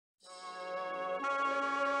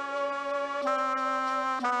Came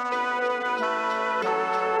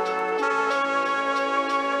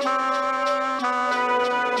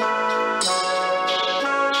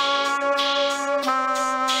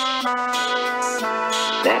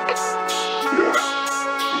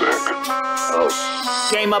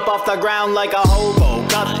up off the ground like a hobo,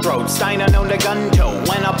 cutthroat, Steiner known to gun toe.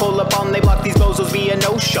 When I pull up on, they block these bozos via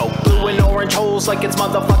no-show. Blue and orange holes like it's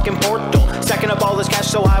motherfucking Porto. Stacking up all this cash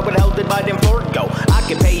so I would held it by them Forgo. I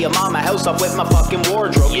could pay your mama house up with my fucking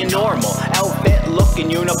wardrobe. You normal, outfit looking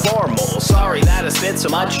uniformal. Sorry that I spit so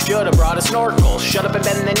much, should've brought a snorkel. Shut up and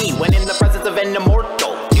bend the knee when in the presence of an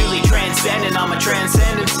immortal. Newly transcendent, I'm a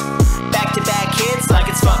transcendence. Back to back hits like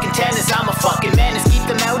it's fucking tennis. I'm a fucking menace, keep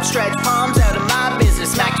them outstretched palms out of my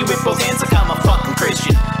business. Smack you with both hands like I'm a fucking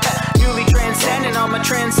Christian. Newly transcendent, I'm a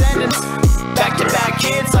transcendence. Back to back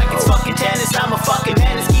hits like it's fucking tennis. I'm a fucking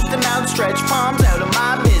menace, keep them outstretched palms out of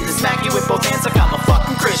my business. Smack you with both hands like I'm a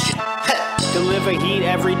fucking Christian. Deliver heat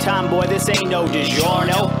every time, boy, this ain't no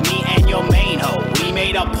Digiorno. Me and your main hoe, we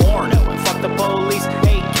made a porno. And fuck the police,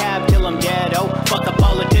 ACAB till I'm dead, oh. Fuck the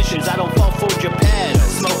politicians, I don't fall for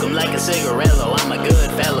Geppettos. Smoke 'em like